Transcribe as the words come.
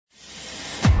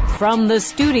From the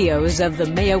studios of the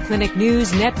Mayo Clinic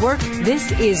News Network,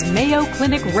 this is Mayo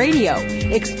Clinic Radio,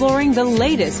 exploring the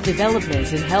latest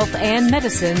developments in health and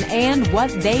medicine and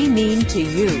what they mean to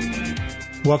you.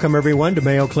 Welcome, everyone, to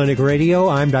Mayo Clinic Radio.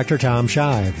 I'm Dr. Tom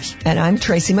Shives. And I'm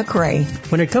Tracy McRae.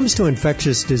 When it comes to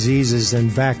infectious diseases and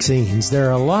vaccines, there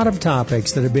are a lot of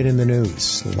topics that have been in the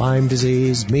news. Lyme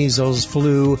disease, measles,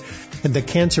 flu, and the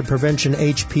cancer prevention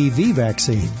HPV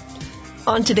vaccine.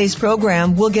 On today's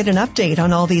program, we'll get an update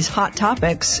on all these hot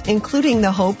topics, including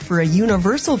the hope for a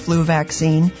universal flu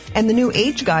vaccine and the new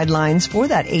age guidelines for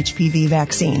that HPV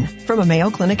vaccine from a Mayo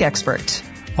Clinic expert.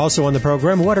 Also on the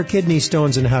program, what are kidney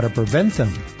stones and how to prevent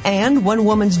them? And one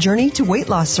woman's journey to weight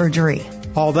loss surgery.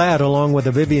 All that along with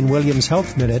the Vivian Williams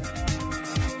Health Minute.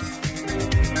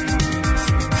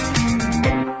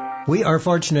 We are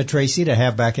fortunate, Tracy, to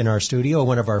have back in our studio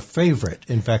one of our favorite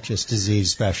infectious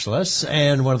disease specialists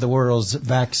and one of the world's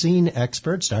vaccine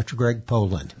experts, Dr. Greg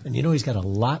Poland. And you know he's got a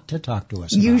lot to talk to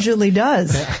us about. Usually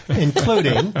does.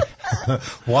 Including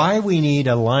why we need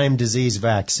a Lyme disease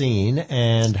vaccine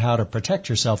and how to protect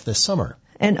yourself this summer.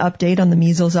 An update on the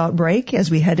measles outbreak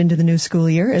as we head into the new school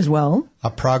year as well.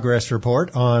 A progress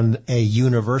report on a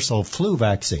universal flu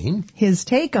vaccine. His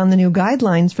take on the new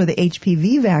guidelines for the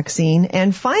HPV vaccine.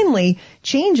 And finally,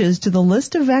 changes to the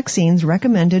list of vaccines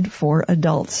recommended for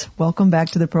adults. Welcome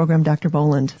back to the program, Dr.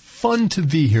 Boland. Fun to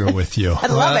be here with you. I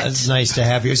love it. It's nice to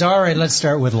have you. So, all right, let's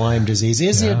start with Lyme disease.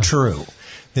 Is it true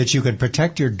that you can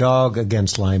protect your dog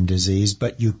against Lyme disease,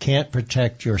 but you can't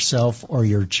protect yourself or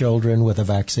your children with a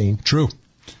vaccine? True.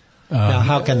 Now,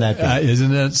 how can that be?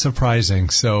 Isn't it surprising?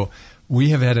 So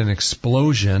we have had an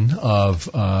explosion of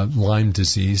Lyme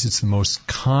disease. It's the most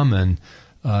common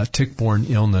tick-borne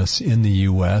illness in the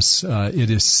U.S. It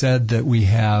is said that we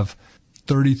have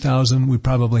 30,000. We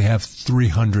probably have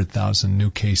 300,000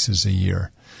 new cases a year.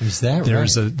 Is that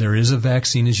right? There is a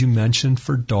vaccine, as you mentioned,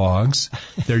 for dogs.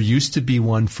 There used to be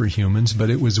one for humans, but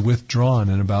it was withdrawn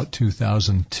in about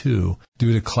 2002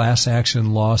 due to class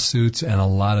action lawsuits and a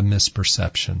lot of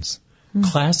misperceptions.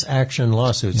 Class action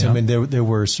lawsuits. Yeah. I mean, there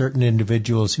were certain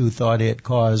individuals who thought it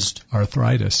caused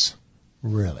Arthritis.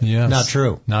 Really? Yes. Not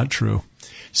true. Not true.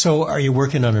 So are you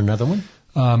working on another one?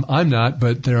 I'm not,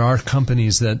 but there are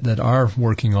companies that are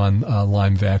working on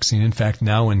Lyme vaccine, in fact,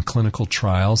 now in clinical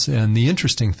trials. And the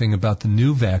interesting thing about the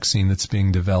new vaccine that's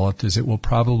being developed is it will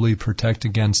probably protect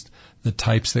against the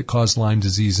types that cause Lyme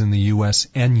disease in the U.S.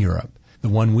 and Europe. The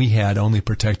one we had only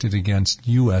protected against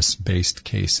U.S.-based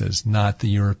cases, not the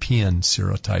European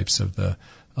serotypes of the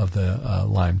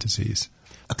Lyme disease.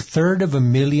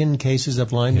 1/3 cases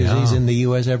of Lyme disease in the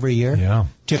U.S. every year? Yeah.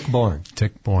 Tick-borne.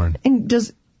 Tick-borne. And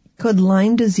could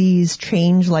Lyme disease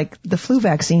change, like the flu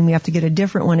vaccine? We have to get a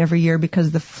different one every year because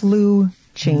the flu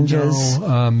changes.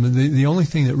 No, the only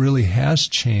thing that really has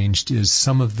changed is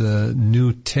some of the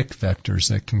new tick vectors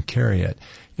that can carry it.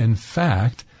 In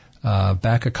fact,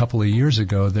 back a couple of years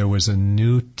ago, there was a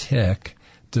new tick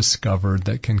discovered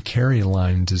that can carry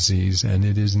Lyme disease, and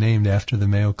it is named after the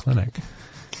Mayo Clinic.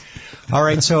 All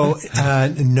right, so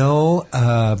no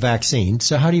vaccine.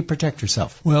 So how do you protect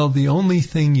yourself? Well, the only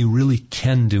thing you really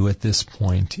can do at this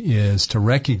point is to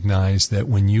recognize that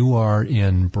when you are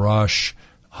in brush,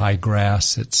 high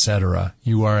grass, etc.,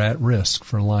 you are at risk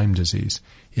for Lyme disease.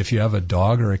 If you have a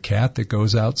dog or a cat that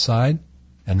goes outside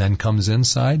and then comes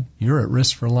inside, you're at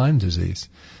risk for Lyme disease.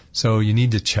 So you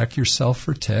need to check yourself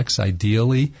for ticks.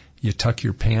 Ideally, you tuck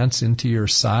your pants into your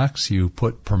socks, you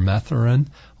put permethrin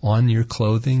on your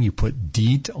clothing, you put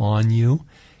DEET on you,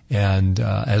 and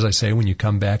as I say, when you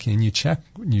come back in, you check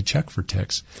for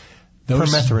ticks.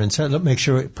 Permethrin, so make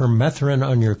sure permethrin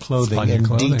on your clothing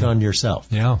and DEET on yourself.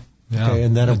 Yeah. Okay,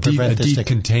 and that'll prevent the DEET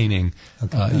containing,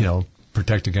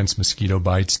 protect against mosquito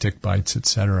bites, tick bites,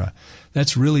 etc.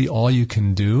 That's really all you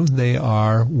can do. They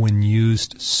are, when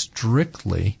used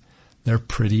strictly, they're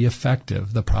pretty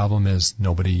effective. The problem is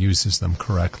nobody uses them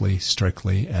correctly,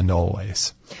 strictly, and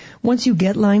always. Once you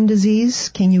get Lyme disease,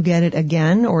 can you get it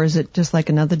again, or is it just like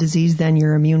another disease, then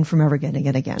you're immune from ever getting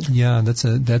it again? Yeah, that's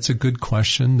a good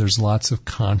question. There's lots of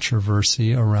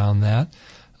controversy around that.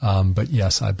 But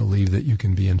yes, I believe that you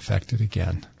can be infected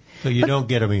again. So you don't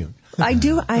get immune. I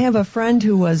do. I have a friend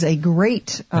who was a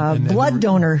great blood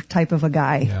donor type of a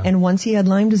guy. Yeah. And once he had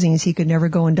Lyme disease, he could never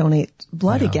go and donate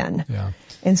blood again. Yeah.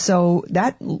 And so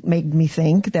that made me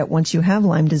think that once you have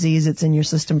Lyme disease, it's in your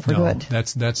system for good.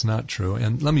 That's not true.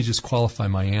 And let me just qualify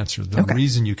my answer. The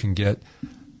reason you can get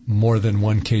more than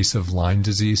one case of Lyme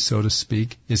disease, so to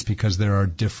speak, is because there are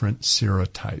different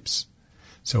serotypes.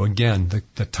 So again,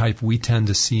 the type we tend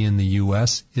to see in the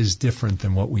U.S. is different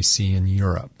than what we see in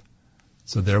Europe.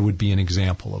 So there would be an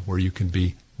example of where you can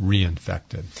be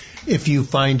reinfected. If you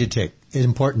find a tick, it's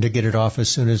important to get it off as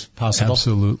soon as possible.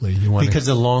 Absolutely. Because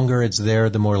the longer it's there,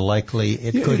 the more likely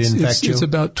it could infect you. It's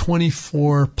about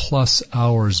 24 plus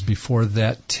hours before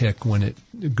that tick, when it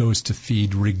goes to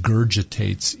feed,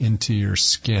 regurgitates into your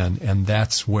skin, and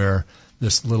that's where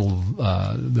this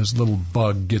little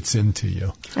bug gets into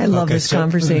you. I love this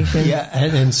conversation. Yeah,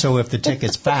 and so if the tick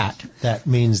is fat, that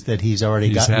means that he's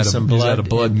already gotten some blood. He's had a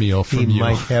blood meal from you. He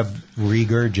might have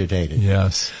regurgitated.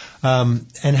 Yes.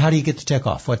 And how do you get the tick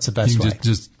off? What's the best way?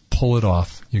 Just pull it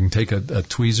off. You can take a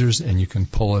tweezers and you can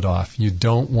pull it off. You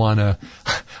don't want to.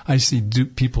 I see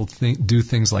people do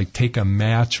things like take a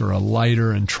match or a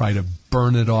lighter and try to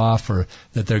burn it off, or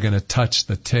that they're going to touch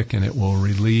the tick and it will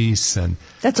release. And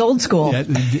that's old school.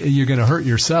 You're going to hurt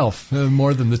yourself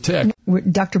more than the tick.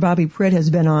 Dr. Bobby Pritt has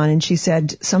been on, and she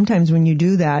said sometimes when you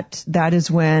do that, that is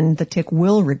when the tick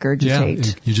will regurgitate.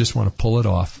 Yeah, you just want to pull it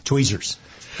off. Tweezers.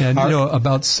 And,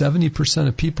 about 70%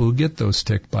 of people who get those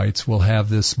tick bites will have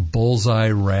this bullseye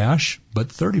rash, but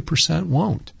 30%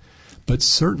 won't. But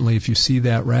certainly if you see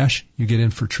that rash, you get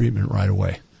in for treatment right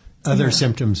away. Other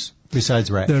symptoms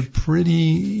besides rash? They're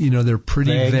pretty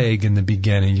vague in the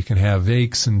beginning. You can have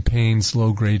aches and pains,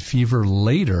 low-grade fever.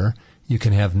 Later, you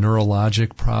can have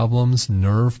neurologic problems,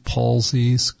 nerve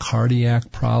palsies,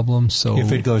 cardiac problems. So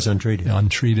if it goes untreated.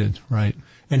 Untreated, right.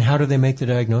 And how do they make the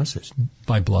diagnosis?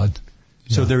 By blood.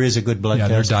 So there is a good blood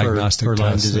test for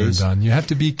Lyme disease? Done. You have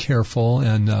to be careful,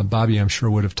 and Bobby, I'm sure,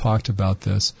 would have talked about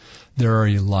this. There are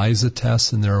ELISA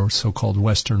tests, and there are so-called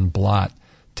Western blot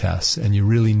tests, and you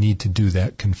really need to do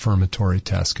that confirmatory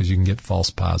test because you can get false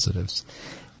positives.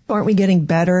 Aren't we getting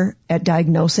better at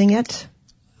diagnosing it?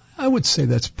 I would say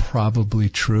that's probably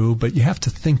true, but you have to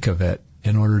think of it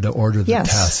in order to order the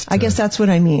test. Yes, I guess that's what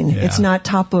I mean. Yeah. It's not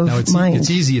top of mind. It's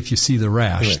easy if you see the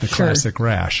rash, the classic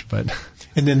rash, but...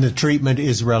 And then the treatment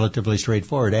is relatively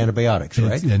straightforward, antibiotics,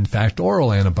 right? In fact,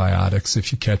 oral antibiotics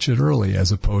if you catch it early,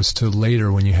 as opposed to later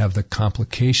when you have the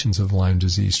complications of Lyme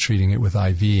disease, treating it with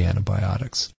IV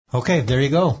antibiotics. Okay, there you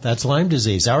go. That's Lyme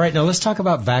disease. All right, now let's talk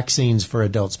about vaccines for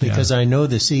adults, because I know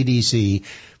the CDC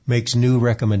makes new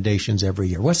recommendations every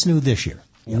year. What's new this year?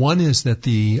 One is that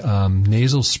the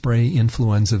nasal spray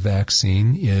influenza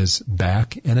vaccine is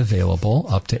back and available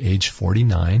up to age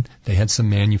 49. They had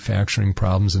some manufacturing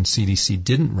problems, and CDC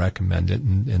didn't recommend it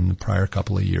in the prior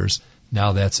couple of years.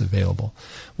 Now that's available.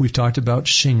 We've talked about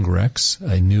Shingrix,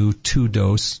 a new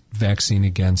 2-dose vaccine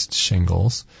against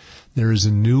shingles. There is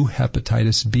a new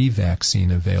hepatitis B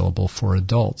vaccine available for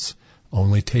adults.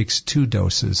 Only takes 2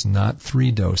 doses, not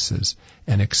 3 doses,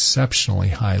 and exceptionally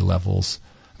high levels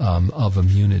of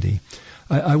immunity.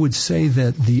 I would say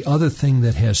that the other thing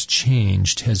that has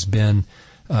changed has been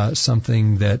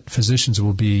something that physicians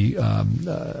will be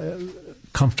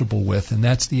comfortable with, and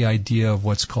that's the idea of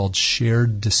what's called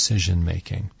shared decision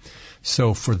making.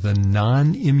 So for the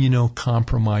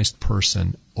non-immunocompromised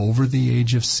person over the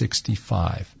age of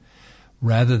 65,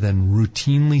 rather than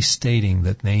routinely stating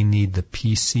that they need the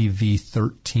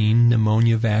PCV13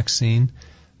 pneumonia vaccine,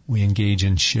 we engage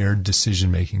in shared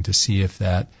decision-making to see if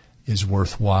that is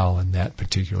worthwhile in that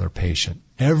particular patient.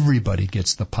 Everybody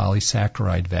gets the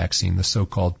polysaccharide vaccine, the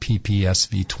so-called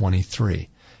PPSV23,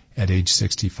 at age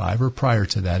 65 or prior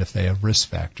to that if they have risk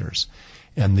factors.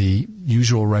 And the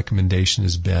usual recommendation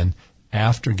has been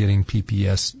after getting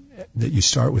PPS that you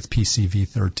start with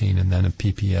PCV13 and then a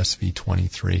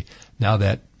PPSV23. Now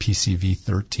that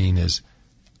PCV13 is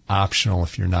optional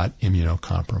if you're not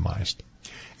immunocompromised.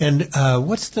 And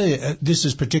this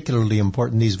is particularly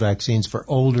important, these vaccines, for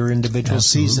older individuals,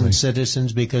 seasoned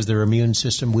citizens, because their immune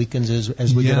system weakens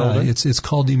as we get older? It's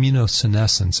called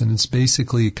immunosenescence, and it's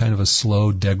basically kind of a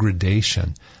slow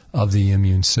degradation of the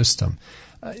immune system.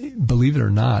 Believe it or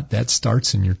not, that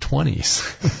starts in your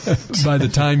 20s. By the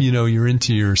time you're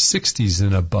into your 60s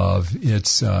and above,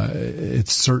 it's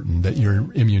certain that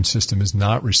your immune system is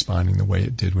not responding the way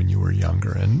it did when you were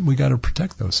younger, and we got to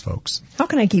protect those folks. How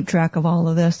can I keep track of all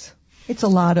of this? It's a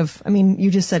lot of. You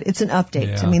just said it's an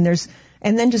update. Yeah.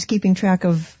 And then just keeping track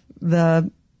of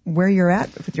where you're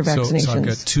at with your vaccinations. So I've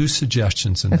got 2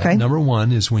 suggestions in that. Number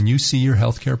 1 is when you see your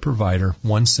healthcare provider,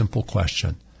 one simple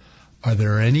question. Are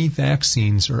there any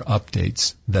vaccines or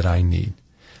updates that I need?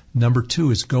 Number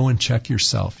 2 is go and check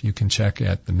yourself. You can check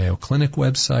at the Mayo Clinic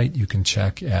website. You can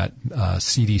check at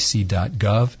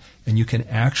cdc.gov, and you can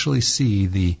actually see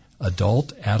the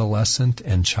adult, adolescent,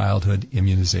 and childhood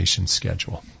immunization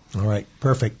schedule. All right,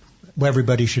 perfect. Well,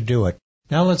 everybody should do it.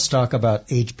 Now let's talk about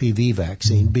HPV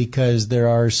vaccine because there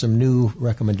are some new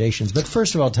recommendations. But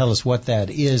first of all, tell us what that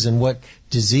is and what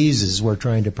diseases we're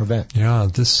trying to prevent. Yeah,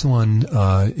 this one,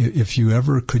 if you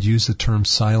ever could use the term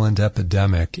silent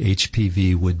epidemic,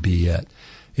 HPV would be it.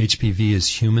 HPV is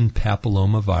human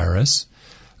papillomavirus.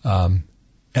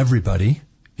 Everybody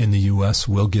in the U.S.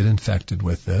 will get infected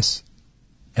with this.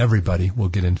 Everybody will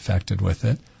get infected with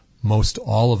it. Most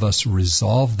all of us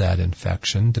resolve that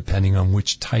infection depending on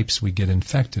which types we get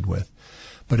infected with.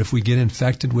 But if we get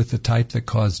infected with the type that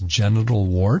causes genital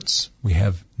warts, we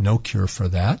have no cure for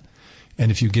that.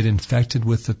 And if you get infected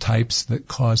with the types that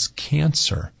cause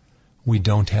cancer, we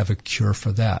don't have a cure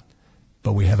for that.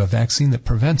 But we have a vaccine that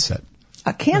prevents it.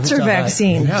 A cancer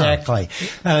vaccine. Exactly.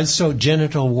 So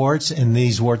genital warts, and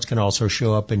these warts can also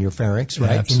show up in your pharynx,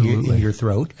 right? Absolutely. In your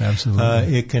throat.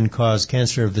 Absolutely. It can cause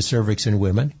cancer of the cervix in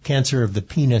women, cancer of the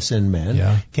penis in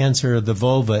men, cancer of the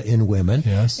vulva in women,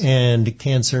 and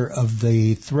cancer of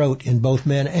the throat in both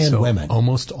men and women.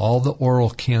 Almost all the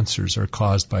oral cancers are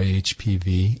caused by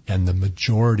HPV, and the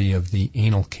majority of the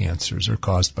anal cancers are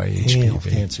caused by HPV. Anal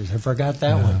cancers. I forgot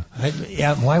that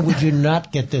one. Why would you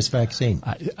not get this vaccine?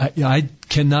 I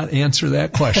cannot answer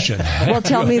that question. Well,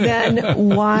 tell me then,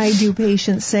 why do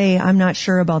patients say, I'm not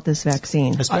sure about this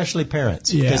vaccine? Especially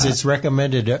parents, because it's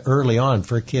recommended early on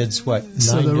for kids,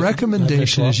 So the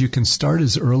recommendation is you can start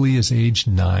as early as age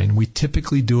 9. We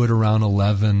typically do it around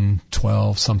 11,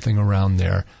 12, something around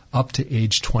there, up to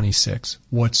age 26.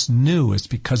 What's new is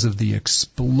because of the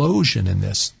explosion in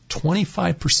this,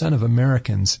 25% of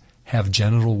Americans have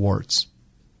genital warts.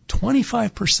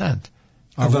 25%.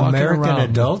 Of American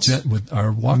adults?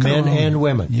 Are walking men around. And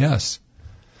women. Yes.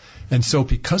 And so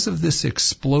because of this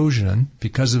explosion,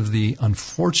 because of the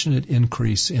unfortunate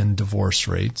increase in divorce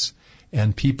rates,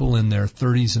 and people in their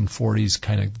 30s and 40s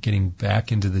kind of getting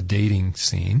back into the dating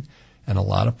scene, and a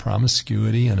lot of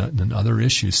promiscuity and other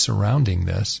issues surrounding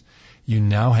this, you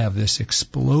now have this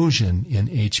explosion in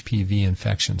HPV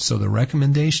infection. So the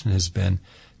recommendation has been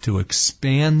to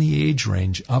expand the age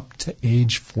range up to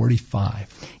age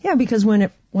 45. Yeah, because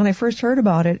when I first heard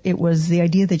about it, it was the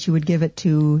idea that you would give it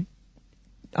to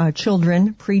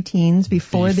children, preteens,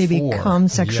 before they become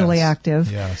sexually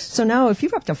active. Yes. So now if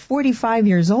you're up to 45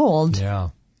 years old,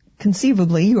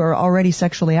 conceivably you are already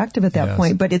sexually active at that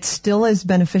point, but it still is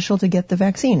beneficial to get the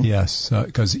vaccine. Yes,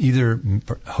 because either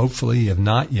hopefully you have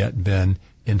not yet been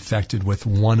infected with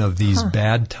one of these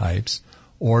bad types,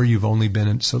 or you've only been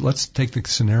in. So let's take the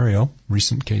scenario,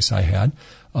 recent case I had,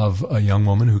 of a young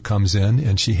woman who comes in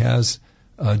and she has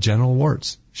genital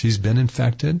warts. She's been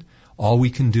infected. All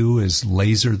we can do is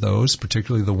laser those,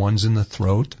 particularly the ones in the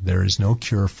throat. There is no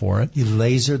cure for it. You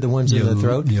laser the ones in the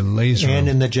throat? You laser and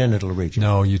them. In the genital region?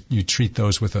 No, you treat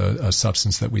those with a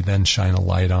substance that we then shine a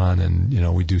light on,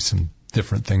 and we do some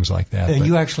different things like that. And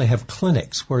you actually have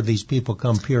clinics where these people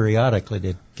come periodically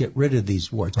to get rid of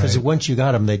these warts. Because once you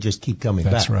got them, they just keep coming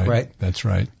back, right? That's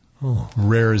right. Oh.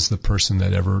 Rare is the person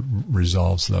that ever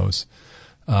resolves those.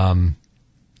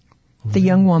 The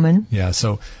young woman. Yeah,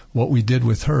 so what we did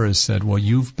with her is said, well,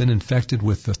 you've been infected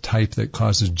with the type that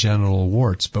causes genital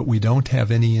warts, but we don't have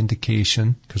any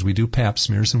indication, because we do pap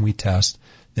smears and we test,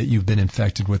 that you've been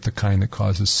infected with the kind that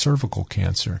causes cervical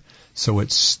cancer. So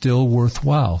it's still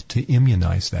worthwhile to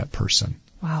immunize that person.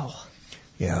 Wow.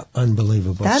 Yeah,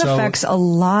 unbelievable. That affects a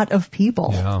lot of people.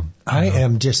 Yeah. I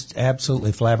am just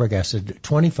absolutely flabbergasted.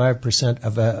 25%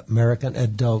 of American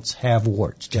adults have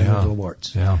warts, genital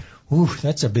warts. Yeah. Ooh,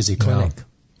 that's a busy clinic.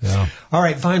 Yeah. All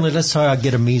right, finally, let's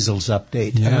get a measles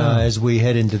update as we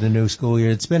head into the new school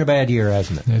year. It's been a bad year,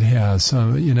 hasn't it? It has.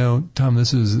 Tom,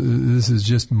 this is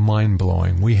just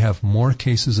mind-blowing. We have more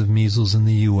cases of measles in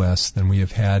the U.S. than we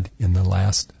have had in the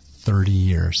last 30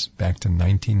 years, back to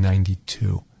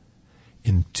 1992.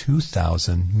 In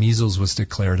 2000, measles was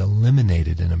declared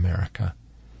eliminated in America,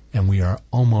 and we are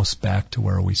almost back to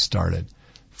where we started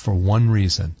for one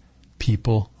reason: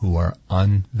 people who are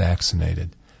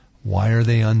unvaccinated. Why are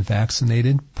they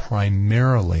unvaccinated?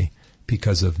 Primarily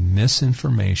because of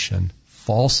misinformation,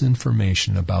 false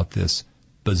information about this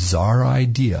bizarre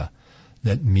idea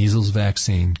that measles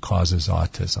vaccine causes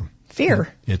autism.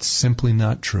 Fear. It's simply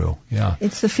not true. Yeah.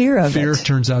 It's the fear of it. Fear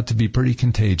turns out to be pretty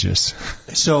contagious.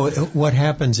 So what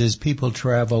happens is people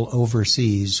travel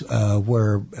overseas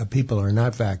where people are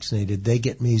not vaccinated. They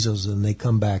get measles and they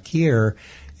come back here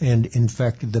and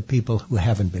infect the people who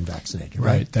haven't been vaccinated,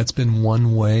 right? That's been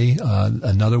one way.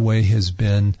 Another way has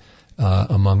been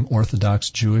among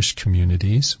Orthodox Jewish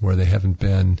communities where they haven't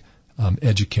been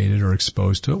educated or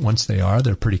exposed to it. Once they are,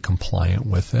 they're pretty compliant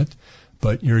with it.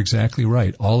 But you're exactly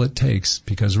right. All it takes,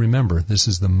 because remember, this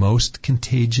is the most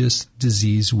contagious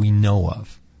disease we know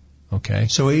of. Okay.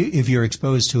 So if you're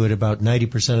exposed to it about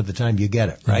 90% of the time, you get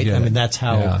it, right? That's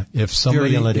how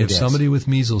virulent it is. If somebody with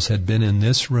measles had been in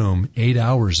this room 8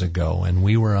 hours ago and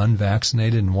we were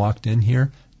unvaccinated and walked in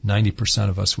here, 90%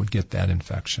 of us would get that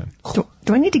infection.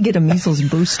 Do I need to get a measles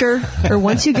booster? Or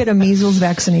once you get a measles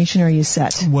vaccination, are you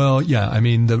set? Well, yeah. I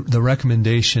mean, the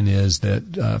recommendation is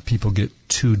that people get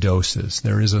 2 doses.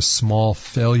 There is a small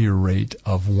failure rate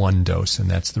of 1 dose, and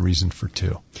that's the reason for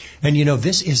 2. And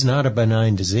this is not a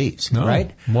benign disease,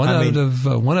 right? One out of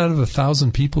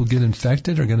 1,000 people get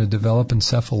infected are going to develop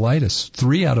encephalitis.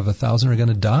 3 out of 1,000 are going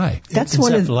to die. That's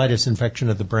encephalitis, infection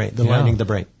of the brain, the lining of the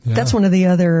brain. Yeah. That's one of the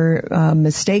other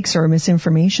mistakes or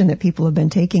misinformation that people have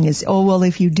been taking is, well,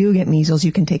 if you do get measles,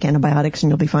 you can take antibiotics and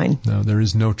you'll be fine. No, there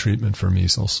is no treatment for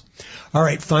measles. All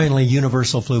right, finally,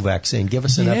 universal flu vaccine. Give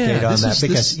us an update on that.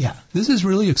 This is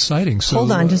really exciting. So,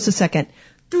 hold on just a second.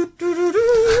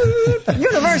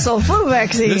 Universal flu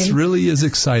vaccine. This really is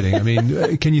exciting. I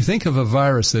mean, can you think of a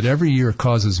virus that every year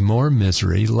causes more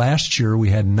misery? Last year we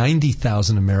had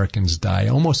 90,000 Americans die,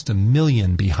 almost 1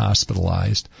 million be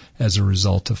hospitalized as a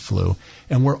result of flu.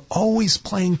 And we're always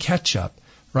playing catch up,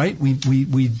 right?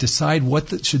 We decide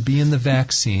what should be in the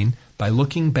vaccine by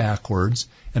looking backwards.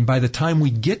 And by the time we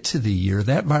get to the year,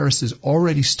 that virus is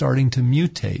already starting to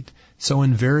mutate. So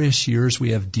in various years,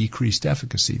 we have decreased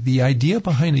efficacy. The idea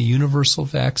behind a universal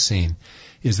vaccine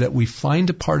is that we find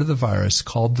a part of the virus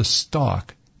called the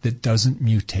stalk that doesn't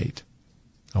mutate.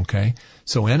 Okay?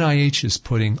 So NIH is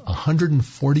putting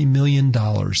 $140 million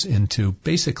into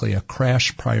basically a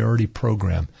crash priority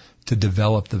program to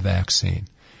develop the vaccine.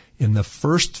 In the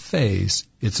first phase,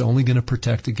 it's only going to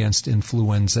protect against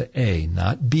influenza A,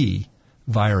 not B,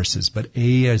 viruses, but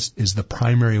A is the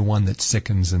primary one that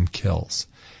sickens and kills.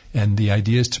 And the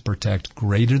idea is to protect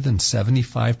greater than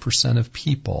 75% of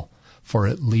people for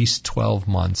at least 12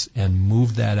 months and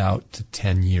move that out to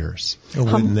 10 years.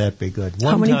 Wouldn't that be good?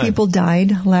 How many people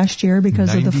died last year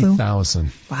because of the flu?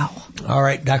 90,000. Wow. All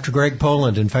right, Dr. Greg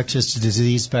Poland, infectious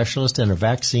disease specialist and a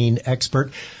vaccine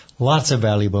expert. Lots of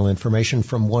valuable information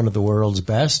from one of the world's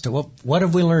best. Well, what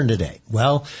have we learned today?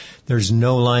 Well, there's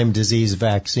no Lyme disease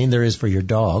vaccine. There is for your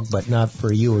dog, but not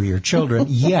for you or your children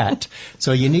yet.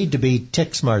 So you need to be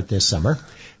tick smart this summer.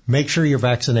 Make sure your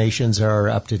vaccinations are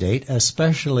up to date,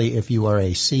 especially if you are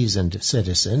a seasoned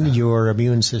citizen. Your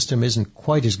immune system isn't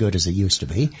quite as good as it used to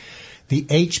be. The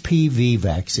HPV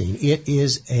vaccine, it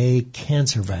is a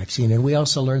cancer vaccine, and we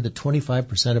also learned that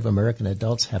 25% of American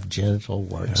adults have genital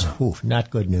warts. Yeah. Ooh, not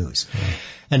good news. Yeah.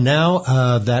 And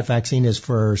now that vaccine is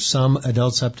for some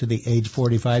adults up to the age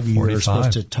 45. You're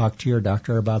supposed to talk to your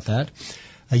doctor about that.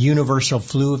 A universal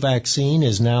flu vaccine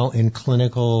is now in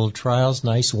clinical trials.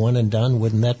 Nice, one and done.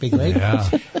 Wouldn't that be great? Yeah.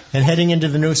 And heading into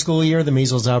the new school year, the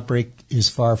measles outbreak is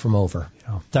far from over.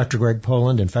 Yeah. Dr. Greg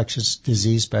Poland, infectious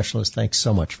disease specialist, thanks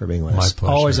so much for being with us. My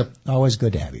pleasure. Always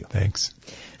good to have you. Thanks.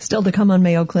 Still to come on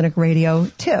Mayo Clinic Radio,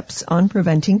 tips on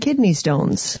preventing kidney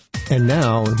stones. And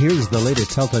now, here's the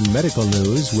latest health and medical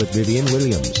news with Vivian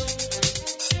Williams.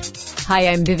 Hi,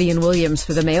 I'm Vivian Williams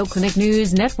for the Mayo Clinic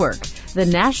News Network. The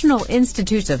National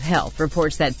Institutes of Health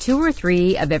reports that 2 or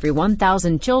 3 of every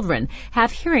 1,000 children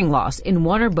have hearing loss in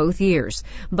one or both ears.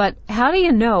 But how do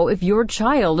you know if your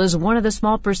child is one of the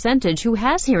small percentage who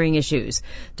has hearing issues?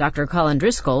 Dr. Colin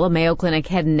Driscoll, a Mayo Clinic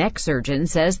head and neck surgeon,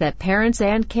 says that parents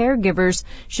and caregivers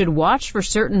should watch for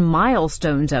certain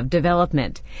milestones of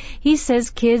development. He says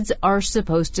kids are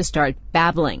supposed to start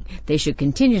babbling. They should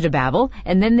continue to babble,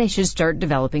 and then they should start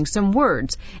developing some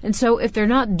words. And so if they're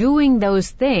not doing those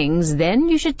things, then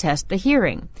you should test the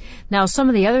hearing. Now, some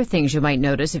of the other things you might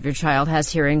notice if your child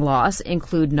has hearing loss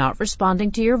include not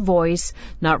responding to your voice,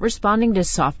 not responding to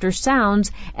softer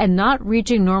sounds, and not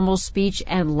reaching normal speech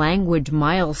and language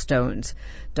milestones.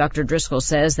 Dr. Driscoll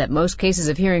says that most cases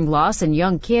of hearing loss in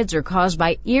young kids are caused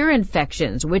by ear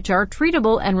infections, which are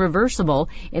treatable and reversible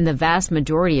in the vast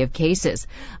majority of cases.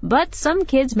 But some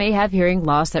kids may have hearing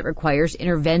loss that requires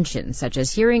intervention, such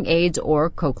as hearing aids or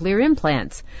cochlear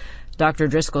implants. Dr.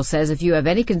 Driscoll says if you have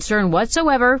any concern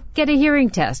whatsoever, get a hearing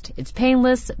test. It's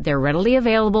painless, they're readily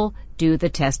available, do the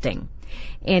testing.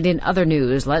 And in other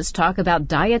news, let's talk about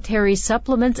dietary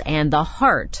supplements and the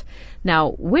heart.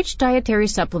 Now, which dietary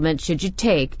supplement should you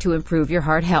take to improve your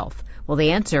heart health? Well,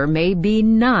 the answer may be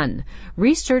none.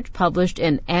 Research published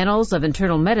in Annals of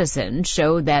Internal Medicine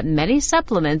showed that many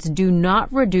supplements do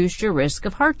not reduce your risk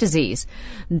of heart disease.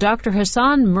 Dr.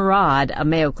 Hassan Murad, a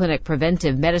Mayo Clinic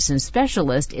preventive medicine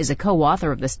specialist, is a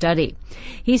co-author of the study.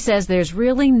 He says there's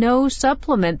really no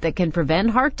supplement that can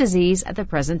prevent heart disease at the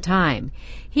present time.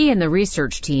 He and the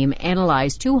research team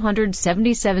analyzed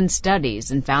 277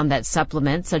 studies and found that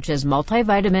supplements such as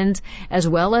multivitamins as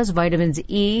well as vitamins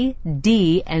E,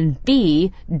 D, and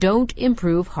B don't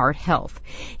improve heart health.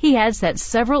 He adds that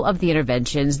several of the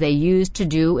interventions they use to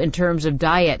do in terms of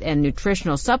diet and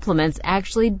nutritional supplements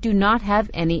actually do not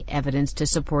have any evidence to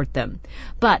support them.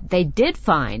 But they did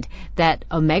find that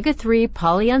omega-3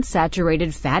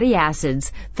 polyunsaturated fatty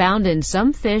acids found in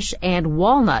some fish and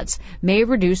walnuts may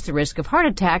reduce the risk of heart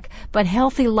attack, but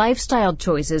healthy lifestyle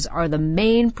choices are the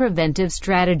main preventive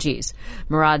strategies.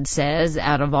 Murad says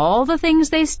out of all the things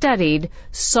they studied,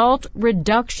 salt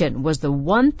reduction was the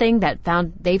one thing that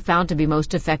they found to be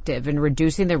most effective in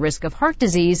reducing the risk of heart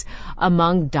disease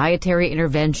among dietary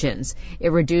interventions. It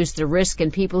reduced the risk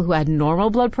in people who had normal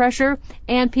blood pressure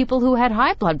and people who had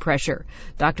high blood pressure.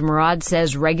 Dr. Murad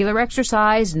says regular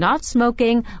exercise, not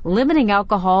smoking, limiting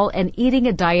alcohol, and eating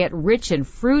a diet rich in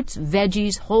fruits,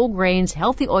 veggies, whole grains,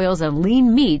 healthy oils, and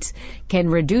lean meats can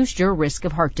reduce your risk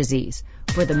of heart disease.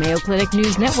 For the Mayo Clinic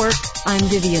News Network, I'm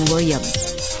Vivian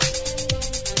Williams.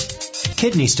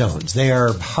 Kidney stones. They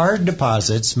are hard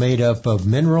deposits made up of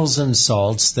minerals and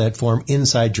salts that form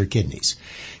inside your kidneys.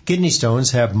 Kidney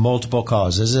stones have multiple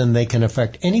causes, and they can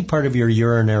affect any part of your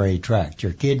urinary tract.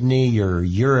 Your kidney, your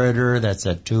ureter, that's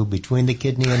that tube between the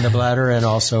kidney and the bladder, and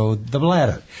also the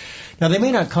bladder. Now, they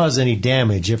may not cause any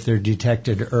damage if they're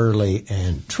detected early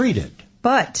and treated.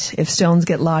 But if stones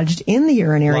get lodged in the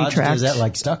urinary tract... Is that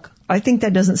like stuck? I think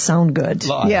that doesn't sound good.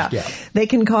 Lodged, yeah. They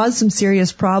can cause some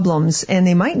serious problems, and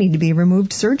they might need to be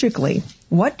removed surgically.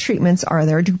 What treatments are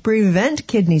there to prevent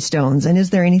kidney stones, and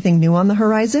is there anything new on the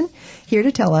horizon? Here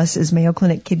to tell us is Mayo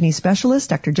Clinic kidney specialist,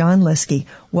 Dr. John Liskey.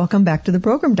 Welcome back to the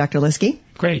program, Dr. Liskey.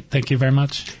 Great. Thank you very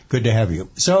much. Good to have you.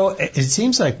 So it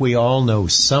seems like we all know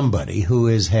somebody who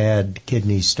has had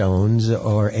kidney stones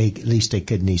or at least a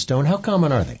kidney stone. How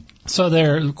common are they? So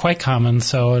they're quite common.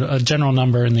 So a general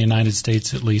number in the United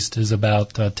States, at least, is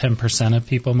about 10% of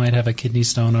people might have a kidney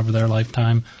stone over their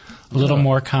lifetime. A little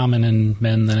more common in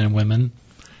men than in women.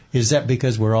 Is that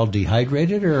because we're all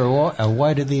dehydrated, or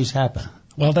why do these happen?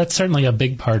 Well, that's certainly a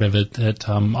big part of it, that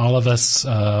all of us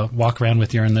walk around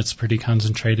with urine that's pretty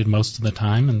concentrated most of the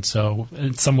time, and so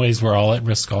in some ways we're all at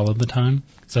risk all of the time.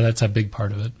 So that's a big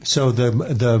part of it. So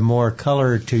the more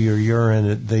color to your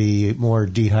urine, the more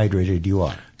dehydrated you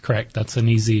are. Correct. That's an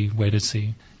easy way to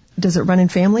see. Does it run in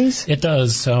families? It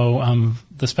does. So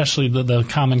especially the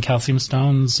common calcium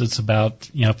stones, it's about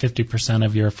 50%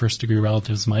 of your first-degree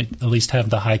relatives might at least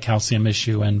have the high calcium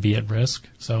issue and be at risk.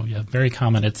 So, yeah, very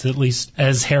common. It's at least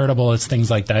as heritable as things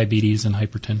like diabetes and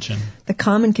hypertension. The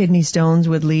common kidney stones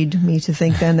would lead me to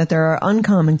think then that there are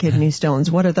uncommon kidney stones.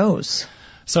 What are those?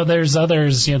 So there's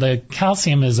others. The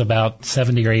calcium is about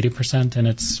 70 or 80%, and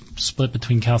it's split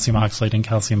between calcium oxalate and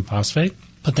calcium phosphate.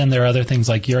 But then there are other things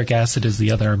like uric acid is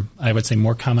the other, I would say,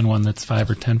 more common one that's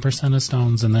 5 or 10% of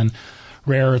stones. And then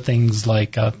rarer things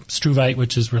like struvite,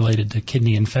 which is related to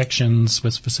kidney infections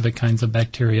with specific kinds of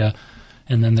bacteria.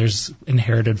 And then there's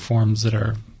inherited forms that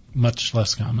are much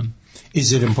less common.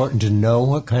 Is it important to know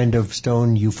what kind of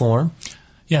stone you form?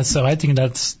 Yeah, so I think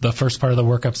that's the first part of the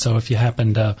workup. So if you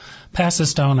happen to pass a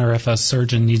stone or if a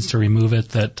surgeon needs to remove it,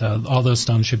 that all those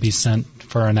stones should be sent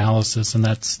for analysis, and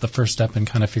that's the first step in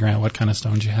kind of figuring out what kind of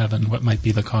stones you have and what might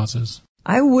be the causes.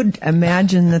 I would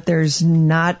imagine that there's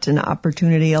not an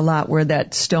opportunity a lot where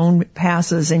that stone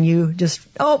passes and you just,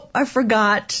 I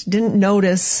forgot, didn't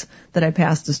notice that I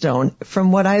passed a stone.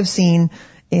 From what I've seen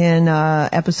in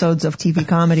episodes of TV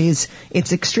comedies,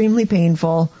 it's extremely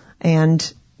painful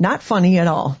and not funny at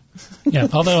all. Yeah,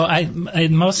 although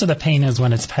most of the pain is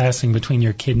when it's passing between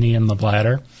your kidney and the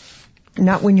bladder.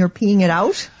 Not when you're peeing it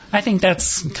out? I think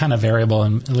that's kind of variable,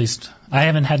 and at least I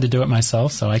haven't had to do it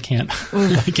myself, so I can't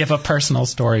give a personal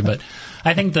story. But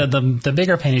I think the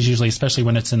bigger pain is usually, especially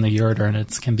when it's in the ureter, and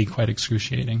it can be quite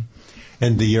excruciating.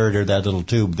 And the ureter, that little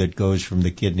tube that goes from the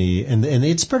kidney, and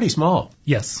it's pretty small.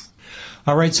 Yes.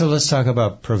 All right, so let's talk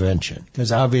about prevention.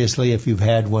 Because obviously if you've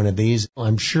had one of these,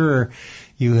 I'm sure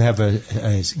you have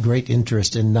a great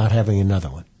interest in not having another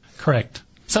one. Correct.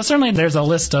 So certainly there's a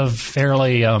list of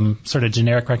fairly sort of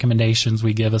generic recommendations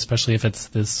we give, especially if it's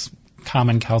this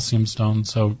common calcium stone.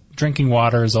 So drinking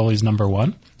water is always number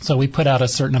one. So we put out a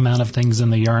certain amount of things in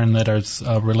the urine that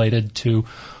are related to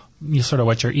sort of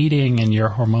what you're eating and your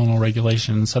hormonal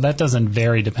regulation. So that doesn't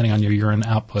vary depending on your urine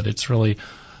output. It's really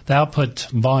the output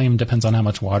volume depends on how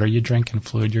much water you drink and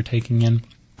fluid you're taking in.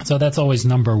 So that's always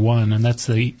number one, and that's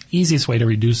the easiest way to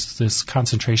reduce this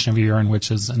concentration of urine,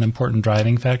 which is an important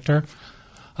driving factor.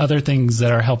 Other things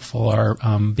that are helpful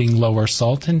are being lower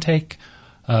salt intake.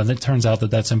 That turns out that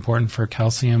that's important for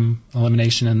calcium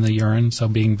elimination in the urine, so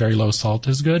being very low salt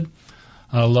is good.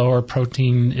 Lower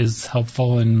protein is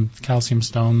helpful in calcium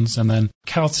stones, and then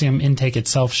calcium intake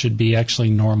itself should be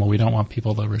actually normal. We don't want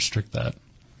people to restrict that.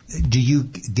 Do you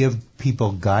give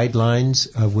people guidelines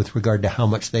with regard to how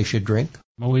much they should drink?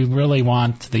 Well, we really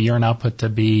want the urine output to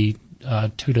be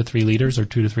 2 to 3 liters or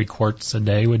 2 to 3 quarts a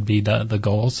day would be the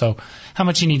goal. So how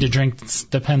much you need to drink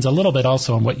depends a little bit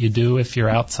also on what you do. If you're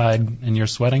outside and you're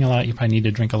sweating a lot, you probably need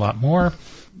to drink a lot more.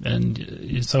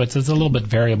 And so it's a little bit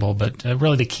variable, but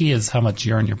really the key is how much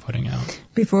urine you're putting out.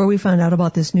 Before we find out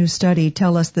about this new study,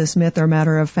 tell us this myth or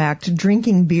matter of fact.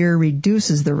 Drinking beer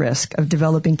reduces the risk of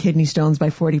developing kidney stones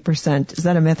by 40%. Is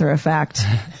that a myth or a fact?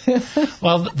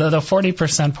 Well, the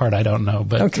 40% part I don't know,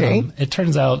 but okay. It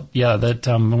turns out, that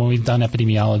when we've done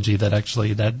epidemiology, that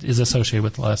actually that is associated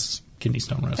with less kidney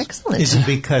stone risk. Excellent. Is it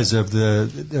because of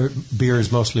the beer is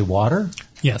mostly water?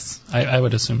 Yes, I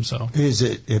would assume so. Is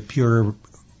it a pure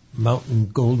mountain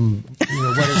golden,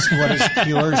 what is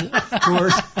pure?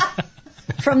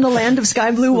 From the land of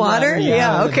sky blue water?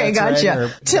 Yeah, okay, gotcha.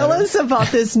 Right, Tell us about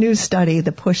this new study,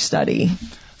 the PUSH study.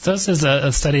 So this is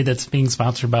a study that's being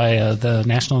sponsored by the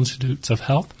National Institutes of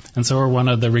Health, and so we're one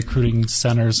of the recruiting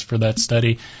centers for that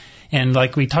study. And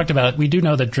like we talked about, we do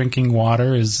know that drinking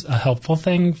water is a helpful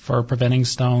thing for preventing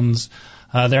stones.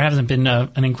 There hasn't been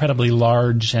an incredibly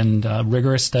large and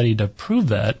rigorous study to prove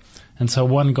that. And so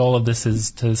one goal of this is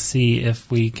to see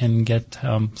if we can get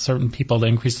certain people to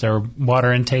increase their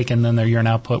water intake and then their urine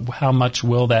output. How much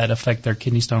will that affect their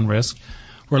kidney stone risk?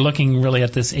 We're looking really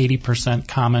at this 80%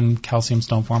 common calcium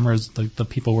stone former as the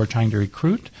people we're trying to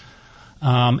recruit.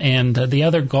 And the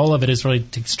other goal of it is really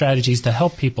strategies to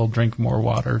help people drink more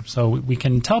water. So we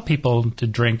can tell people to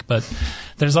drink, but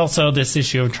there's also this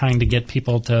issue of trying to get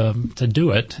people to do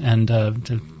it and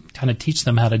to kind of teach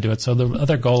them how to do it. So the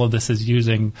other goal of this is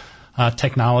using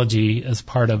technology as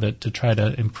part of it to try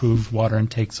to improve water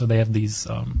intake. So they have these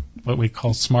what we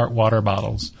call smart water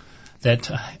bottles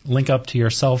that link up to your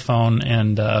cell phone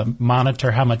and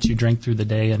monitor how much you drink through the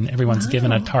day, and everyone's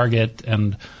given a target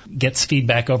and gets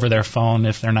feedback over their phone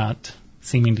if they're not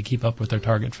seeming to keep up with their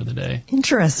target for the day.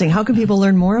 Interesting. How can people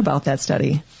learn more about that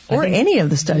study? Or any of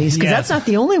the studies? Because that's not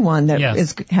the only one that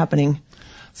is happening.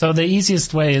 So the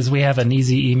easiest way is we have an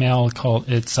easy email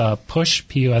it's push,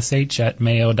 P-U-S-H,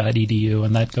 @mayo.edu,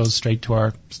 and that goes straight to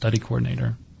our study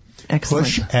coordinator. Excellent.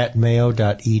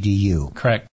 push@mayo.edu.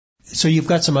 Correct. So you've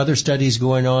got some other studies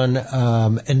going on.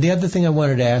 And the other thing I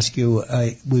wanted to ask you,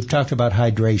 we've talked about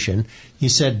hydration. You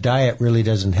said diet really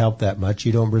doesn't help that much.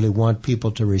 You don't really want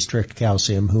people to restrict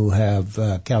calcium who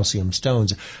have calcium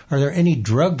stones. Are there any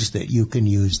drugs that you can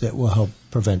use that will help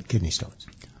prevent kidney stones?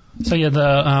 So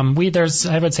there's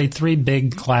I would say 3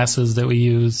 big classes that we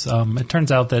use. It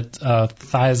turns out that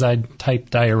thiazide type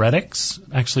diuretics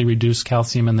actually reduce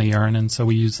calcium in the urine, and so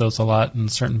we use those a lot in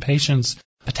certain patients.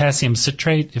 Potassium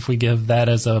citrate, if we give that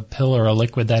as a pill or a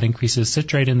liquid, that increases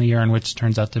citrate in the urine, which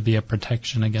turns out to be a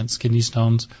protection against kidney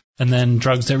stones. And then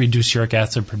drugs that reduce uric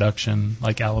acid production,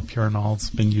 like allopurinol, has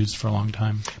been used for a long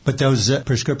time. But those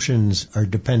prescriptions are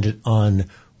dependent on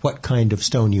what kind of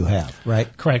stone you have,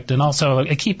 right? Correct. And also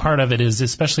a key part of it is,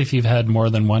 especially if you've had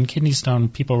more than one kidney stone,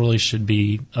 people really should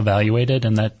be evaluated,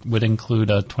 and that would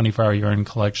include a 24-hour urine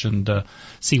collection to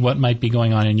see what might be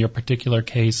going on in your particular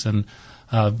case, and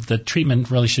the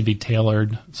treatment really should be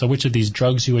tailored. So which of these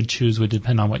drugs you would choose would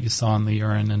depend on what you saw in the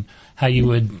urine, and how you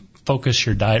would focus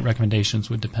your diet recommendations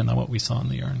would depend on what we saw in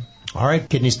the urine. All right,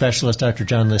 kidney specialist Dr.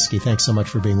 John Liskey, thanks so much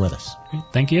for being with us. Great.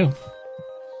 Thank you.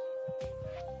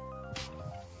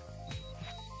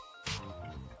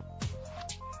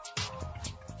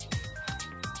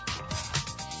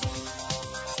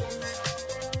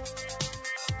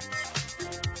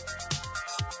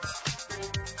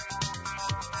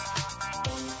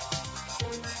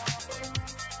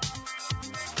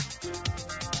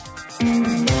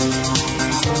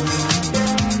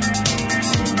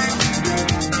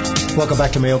 Welcome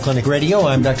back to Mayo Clinic Radio.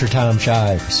 I'm Dr. Tom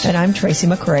Shives. And I'm Tracy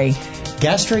McRae.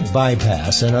 Gastric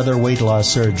bypass and other weight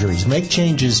loss surgeries make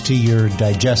changes to your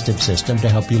digestive system to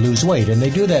help you lose weight. And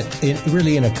they do that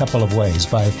in a couple of ways,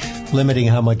 by limiting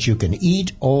how much you can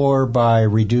eat or by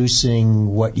reducing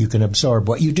what you can absorb,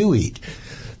 what you do eat.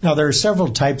 Now, there are several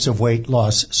types of weight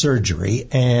loss surgery,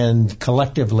 and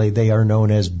collectively they are known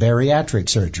as bariatric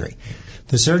surgery.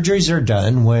 The surgeries are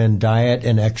done when diet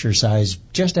and exercise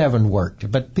just haven't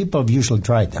worked, but people have usually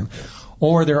tried them.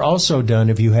 Or they're also done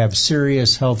if you have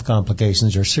serious health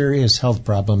complications or serious health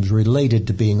problems related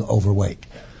to being overweight.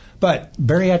 But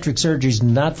bariatric surgery is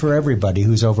not for everybody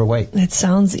who's overweight. It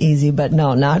sounds easy, but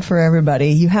no, not for everybody.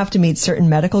 You have to meet certain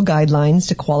medical guidelines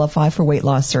to qualify for weight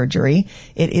loss surgery.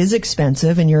 It is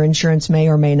expensive, and your insurance may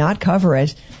or may not cover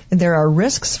it. There are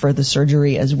risks for the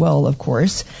surgery as well, of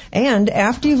course. And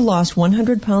after you've lost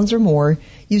 100 pounds or more,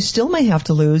 you still may have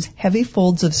to lose heavy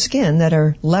folds of skin that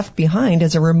are left behind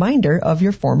as a reminder of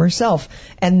your former self.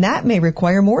 And that may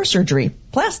require more surgery,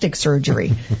 plastic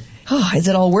surgery. Is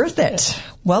it all worth it?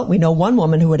 Well, we know one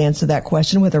woman who would answer that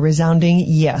question with a resounding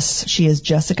yes. She is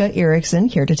Jessica Erickson,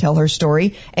 here to tell her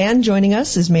story. And joining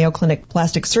us is Mayo Clinic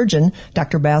plastic surgeon,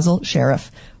 Dr. Basil Sheriff.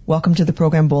 Welcome to the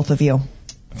program, both of you.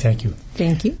 Thank you.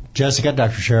 Thank you. Jessica,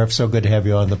 Dr. Sheriff, so good to have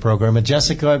you on the program. And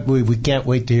Jessica, we can't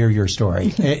wait to hear your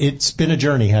story. It's been a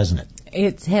journey, hasn't it?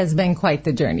 It has been quite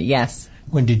the journey, yes.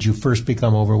 When did you first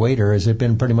become overweight, or has it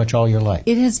been pretty much all your life?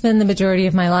 It has been the majority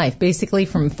of my life. Basically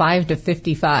from 5 to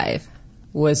 55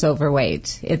 was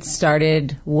overweight. It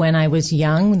started when I was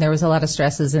young. There was a lot of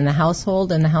stresses in the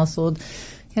household, and the household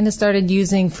kind of started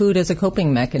using food as a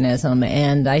coping mechanism,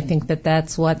 and I think that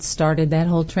that's what started that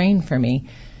whole train for me.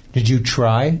 Did you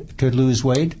try to lose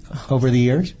weight over the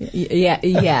years?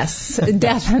 Yes,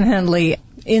 definitely.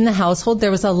 In the household, there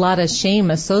was a lot of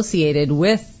shame associated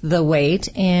with the weight,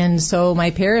 and so my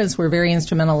parents were very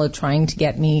instrumental in trying to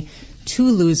get me to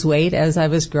lose weight as I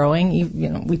was growing. You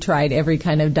know, we tried every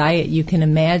kind of diet you can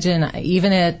imagine.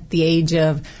 Even at the age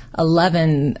of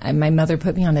 11, my mother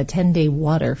put me on a 10-day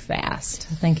water fast,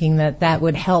 thinking that that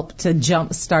would help to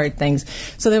jumpstart things.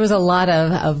 So there was a lot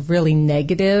of really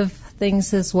negative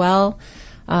things as well.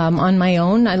 On my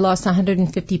own, I lost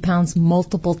 150 pounds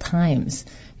multiple times.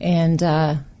 And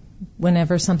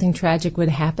whenever something tragic would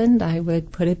happen, I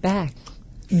would put it back.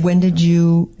 When did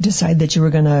you decide that you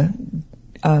were going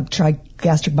to try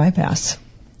gastric bypass?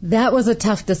 That was a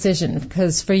tough decision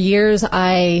because for years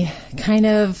I kind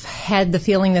of had the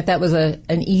feeling that was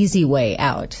an easy way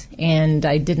out, and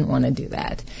I didn't want to do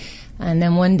that. And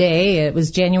then one day, it was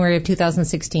January of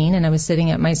 2016, and I was sitting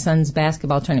at my son's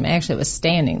basketball tournament. Actually, I was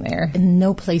standing there, and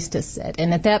no place to sit.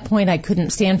 And at that point, I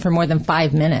couldn't stand for more than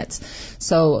 5 minutes.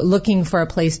 So looking for a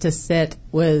place to sit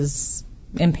was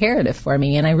imperative for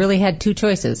me, and I really had two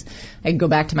choices. I could go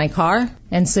back to my car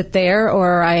and sit there,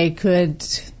 or I could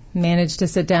manage to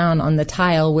sit down on the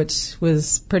tile, which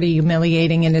was pretty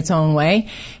humiliating in its own way.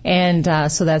 And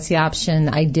so that's the option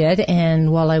I did.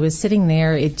 And while I was sitting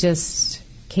there, it just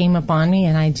came upon me,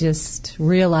 and I just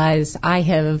realized I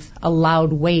have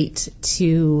allowed weight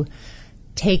to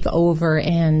take over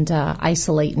and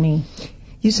isolate me.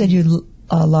 You said you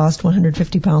lost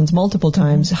 150 pounds multiple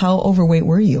times. How overweight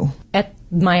were you? At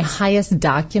my highest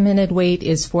documented weight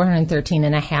is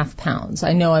 413.5 pounds.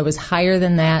 I know I was higher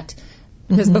than that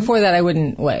because before that I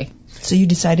wouldn't weigh. So you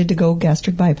decided to go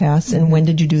gastric bypass, and when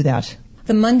did you do that?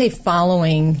 The Monday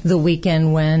following the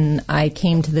weekend when I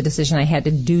came to the decision I had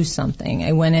to do something,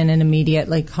 I went in and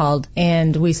immediately called,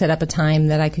 and we set up a time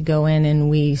that I could go in,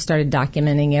 and we started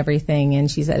documenting everything, and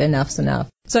she said, enough's enough.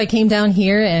 So I came down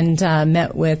here and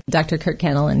met with Dr. Kurt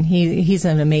Kennel, and he's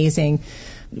an amazing,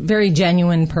 very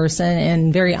genuine person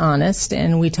and very honest,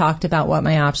 and we talked about what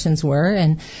my options were.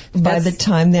 And by the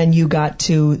time then you got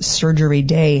to surgery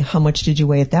day, how much did you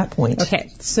weigh at that point? Okay,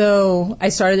 so I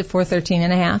started at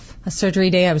 413.5. A surgery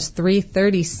day I was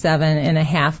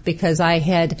 337.5 because I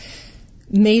had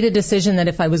made a decision that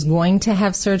if I was going to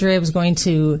have surgery, I was going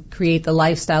to create the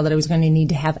lifestyle that I was going to need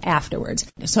to have afterwards.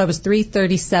 So I was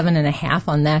 337.5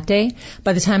 on that day.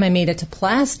 By the time I made it to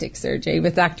plastic surgery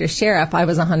with Dr. Sheriff, I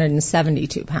was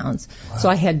 172 pounds. Wow. So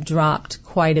I had dropped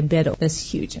quite a bit of this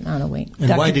huge amount of weight.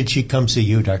 And why did she come see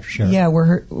you, Dr. Sheriff? Yeah,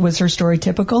 was her story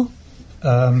typical?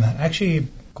 Actually,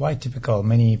 quite typical.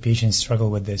 Many patients struggle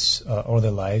with this all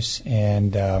their lives,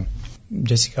 and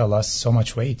Jessica lost so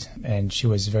much weight, and she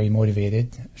was very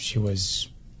motivated. She was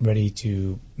ready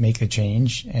to make a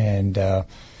change, and a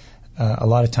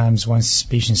lot of times once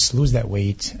patients lose that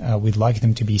weight, we'd like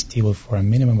them to be stable for a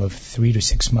minimum of 3 to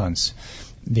 6 months.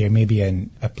 There may be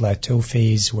a plateau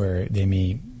phase where they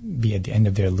may be at the end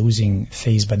of their losing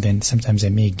phase, but then sometimes they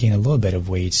may gain a little bit of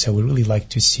weight. So we really like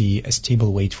to see a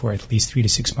stable weight for at least 3 to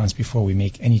 6 months before we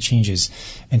make any changes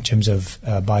in terms of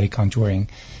body contouring.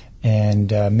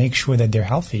 And make sure that they're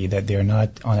healthy, that they're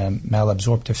not on a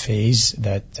malabsorptive phase,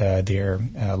 that their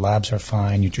labs are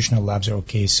fine, nutritional labs are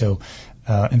okay. So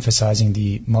emphasizing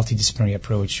the multidisciplinary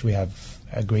approach. We have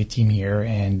a great team here,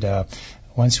 and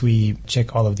once we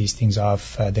check all of these things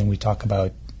off, then we talk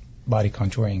about body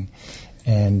contouring.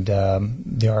 And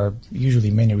there are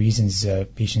usually many reasons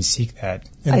patients seek that.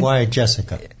 And why,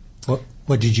 Jessica?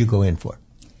 What did you go in for?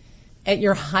 At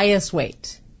your highest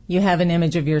weight, you have an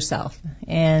image of yourself.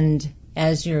 And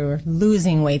as you're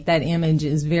losing weight, that image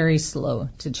is very slow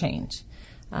to change.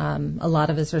 A lot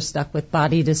of us are stuck with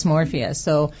body dysmorphia,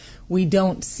 so we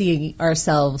don't see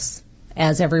ourselves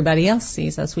as everybody else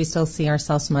sees us. We still see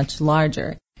ourselves much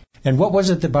larger. And what was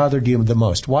it that bothered you the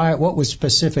most? What was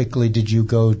specifically did you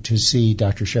go to see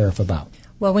Dr. Sheriff about?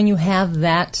 Well, when you have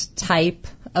that type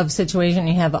of situation,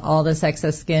 you have all this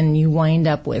excess skin, you wind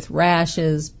up with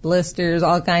rashes, blisters,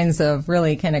 all kinds of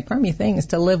really kind of crummy things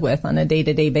to live with on a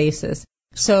day-to-day basis.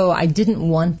 So I didn't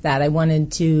want that. I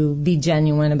wanted to be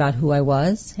genuine about who I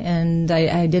was, and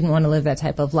I didn't want to live that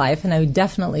type of life, and I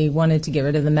definitely wanted to get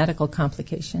rid of the medical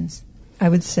complications. I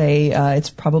would say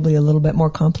it's probably a little bit more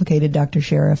complicated, Dr.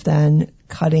 Sheriff, than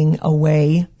cutting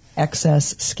away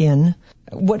excess skin.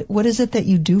 What is it that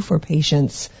you do for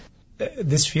patients?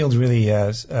 This field really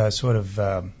sort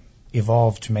of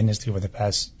evolved tremendously over the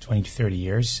past 20 to 30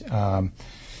 years.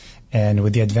 And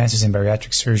with the advances in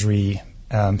bariatric surgery,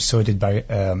 so did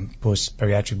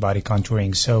post-bariatric body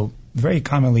contouring. So very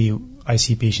commonly I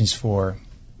see patients for,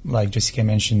 like Jessica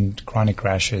mentioned, chronic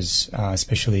rashes,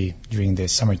 especially during the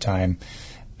summertime,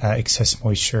 excess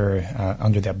moisture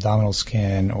under the abdominal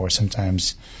skin or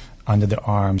sometimes under the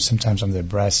arms, sometimes under the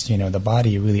breast. The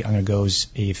body really undergoes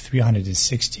a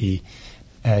 360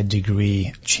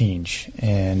 degree change.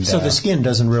 And so the skin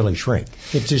doesn't really shrink.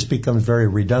 It just becomes very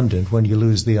redundant when you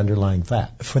lose the underlying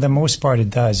fat. For the most part,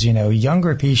 it does.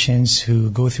 Younger patients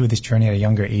who go through this journey at a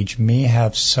younger age may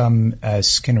have some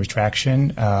skin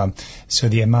retraction. So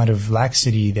the amount of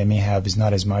laxity they may have is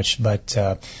not as much, but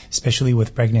especially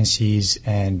with pregnancies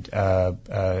and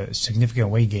significant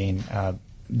weight gain,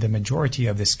 the majority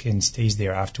of the skin stays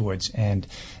there afterwards, and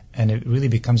it really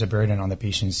becomes a burden on the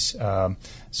patient's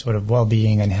sort of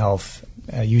well-being and health.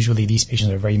 Usually these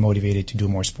patients are very motivated to do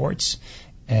more sports,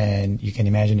 and you can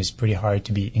imagine it's pretty hard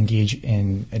to be engaged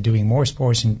in doing more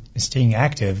sports and staying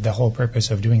active. The whole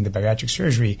purpose of doing the bariatric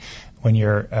surgery when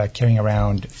you're carrying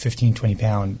around 15,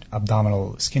 20-pound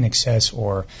abdominal skin excess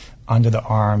or under the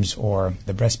arms or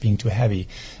the breast being too heavy.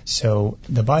 So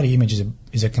the body image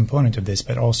is a component of this,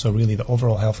 but also really the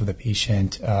overall health of the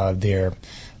patient, their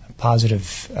positive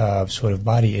sort of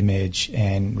body image,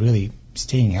 and really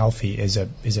staying healthy is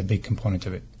a big component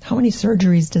of it. How many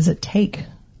surgeries does it take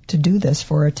to do this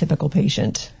for a typical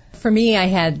patient? For me, I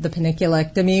had the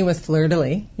paniculectomy with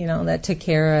fleur-de-lis, that took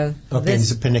care of Okay,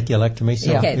 this. it's a paniculectomy.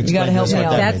 So Okay, you got to help me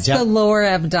out. That's the lower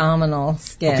abdominal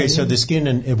skin. Okay, so the skin,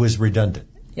 it was redundant.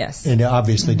 Yes. And it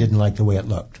obviously didn't like the way it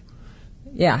looked.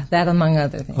 Yeah, that among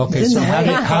other things. Okay, so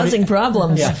causing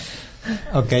problems. Yeah.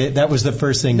 Okay, that was the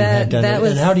first thing you had done.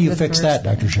 And how do you fix that,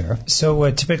 Dr. Sheriff?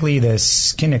 So typically the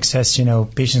skin excess,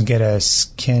 patients get a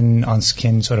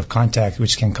skin-on-skin sort of contact,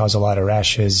 which can cause a lot of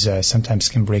rashes, sometimes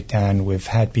skin breakdown. We've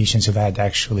had patients who've had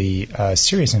actually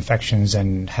serious infections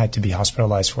and had to be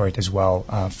hospitalized for it as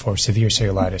well, for severe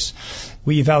cellulitis.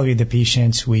 We evaluate the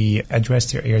patients. We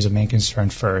address their areas of main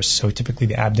concern first. So typically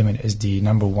the abdomen is the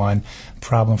number one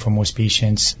problem for most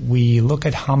patients. We look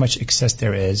at how much excess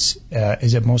there is.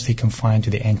 Is it mostly confined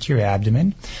to the anterior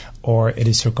abdomen, or it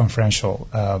is circumferential,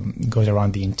 goes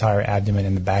around the entire abdomen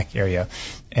and the back area?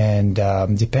 And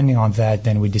depending on that,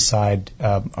 then we decide,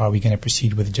 are we going to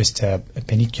proceed with just a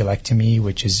paniculectomy,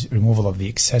 which is removal of the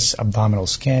excess abdominal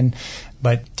skin,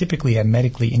 but typically a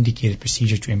medically indicated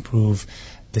procedure to improve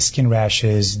the skin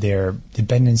rashes, their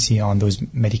dependency on those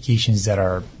medications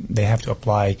that they have to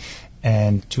apply,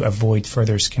 and to avoid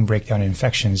further skin breakdown and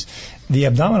infections. The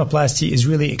abdominoplasty is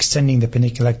really extending the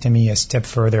paniculectomy a step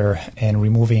further and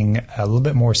removing a little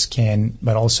bit more skin,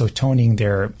 but also toning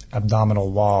their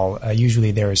abdominal wall.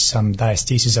 Usually there is some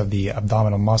diastasis of the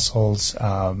abdominal muscles.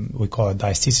 We call it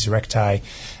diastasis recti.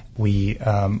 We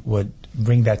would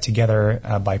bring that together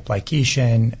by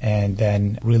plication and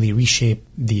then really reshape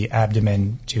the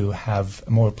abdomen to have a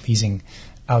more pleasing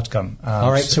outcome.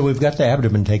 All right, so we've got the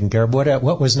abdomen taken care of.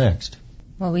 What was next?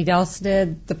 Well, we also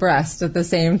did the breast at the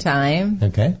same time.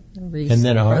 Okay. And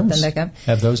then arms?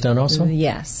 Have those done also?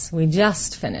 Yes, we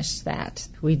just finished that.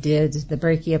 We did the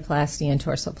brachioplasty and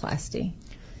torsoplasty.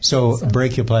 So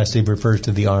brachioplasty refers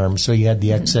to the arms. So you had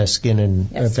the excess skin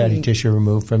and fatty tissue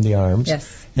removed from the arms.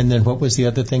 Yes. And then what was the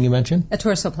other thing you mentioned? A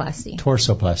torsoplasty.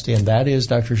 Torsoplasty. And that is,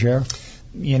 Dr. Sheriff?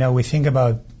 We think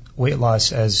about weight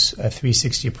loss as a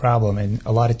 360 problem, and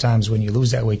a lot of times when you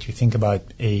lose that weight, you think about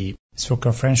a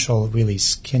Circumferential, really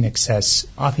skin excess.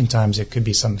 Oftentimes it could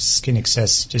be some skin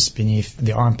excess just beneath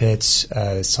the armpits,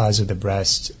 size of the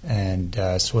breast, and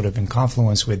sort of in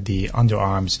confluence with the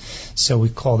underarms. So we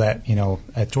call that,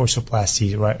 a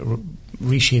torsoplasty, right,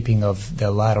 reshaping of the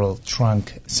lateral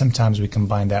trunk. Sometimes we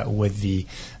combine that with the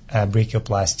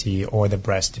brachioplasty or the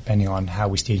breast, depending on how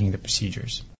we're staging the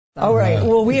procedures. All right.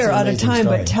 Well, we are out of time,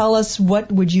 story. but tell us, what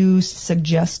would you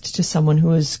suggest to someone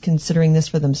who is considering this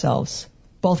for themselves?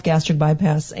 Both gastric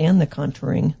bypass and the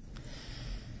contouring.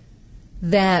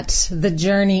 That the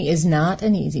journey is not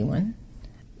an easy one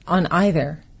on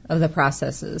either of the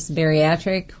processes,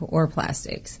 bariatric or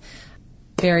plastics.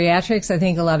 Bariatrics, I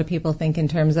think a lot of people think in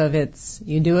terms of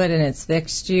you do it and it's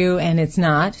fixed you, and it's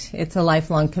not. It's a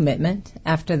lifelong commitment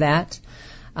after that.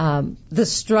 The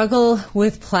struggle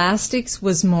with plastics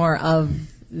was more of,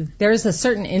 there's a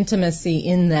certain intimacy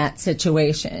in that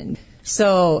situation.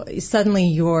 So suddenly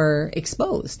you're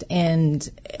exposed, and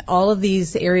all of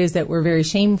these areas that were very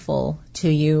shameful to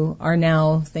you are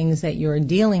now things that you're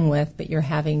dealing with, but you're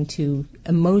having to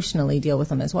emotionally deal with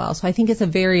them as well. So I think it's a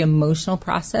very emotional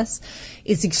process.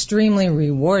 It's extremely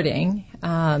rewarding.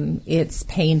 It's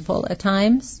painful at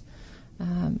times,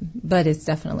 but it's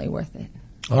definitely worth it.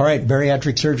 All right,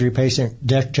 bariatric surgery patient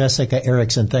Jessica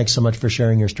Erickson, thanks so much for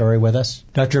sharing your story with us.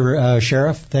 Dr.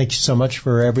 Sheriff, thank you so much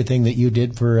for everything that you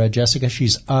did for Jessica.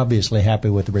 She's obviously happy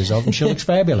with the result, and she looks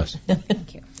fabulous.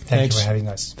 Thank you. Thank you for having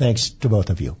us. Thanks to both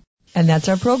of you. And that's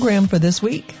our program for this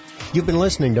week. You've been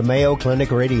listening to Mayo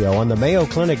Clinic Radio on the Mayo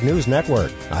Clinic News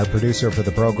Network. Our producer for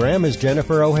the program is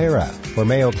Jennifer O'Hara. For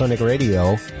Mayo Clinic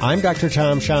Radio, I'm Dr.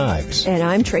 Tom Shives. And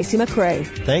I'm Tracy McCray.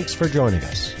 Thanks for joining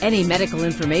us. Any medical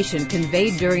information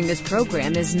conveyed during this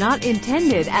program is not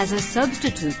intended as a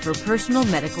substitute for personal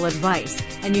medical advice,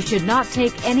 and you should not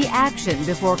take any action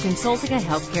before consulting a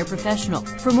healthcare professional.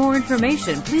 For more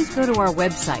information, please go to our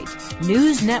website,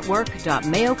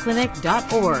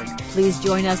 newsnetwork.mayoclinic.org. Please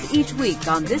join us each week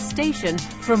on this station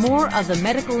for more of the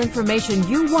medical information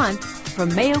you want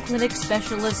from Mayo Clinic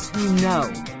specialists who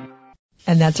know.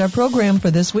 And that's our program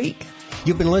for this week.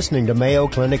 You've been listening to Mayo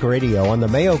Clinic Radio on the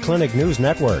Mayo Clinic News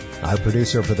Network. Our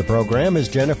producer for the program is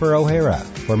Jennifer O'Hara.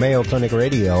 For Mayo Clinic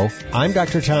Radio, I'm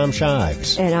Dr. Tom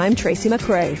Shives. And I'm Tracy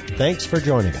McCray. Thanks for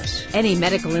joining us. Any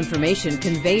medical information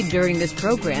conveyed during this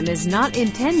program is not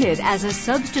intended as a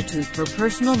substitute for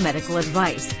personal medical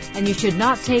advice, and you should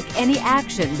not take any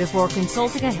action before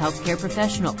consulting a healthcare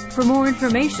professional. For more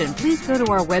information, please go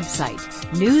to our website,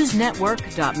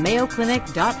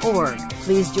 newsnetwork.mayoclinic.org.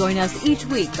 Please join us each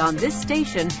week on this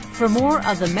station for more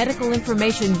of the medical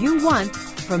information you want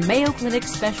from Mayo Clinic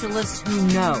specialists who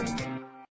know.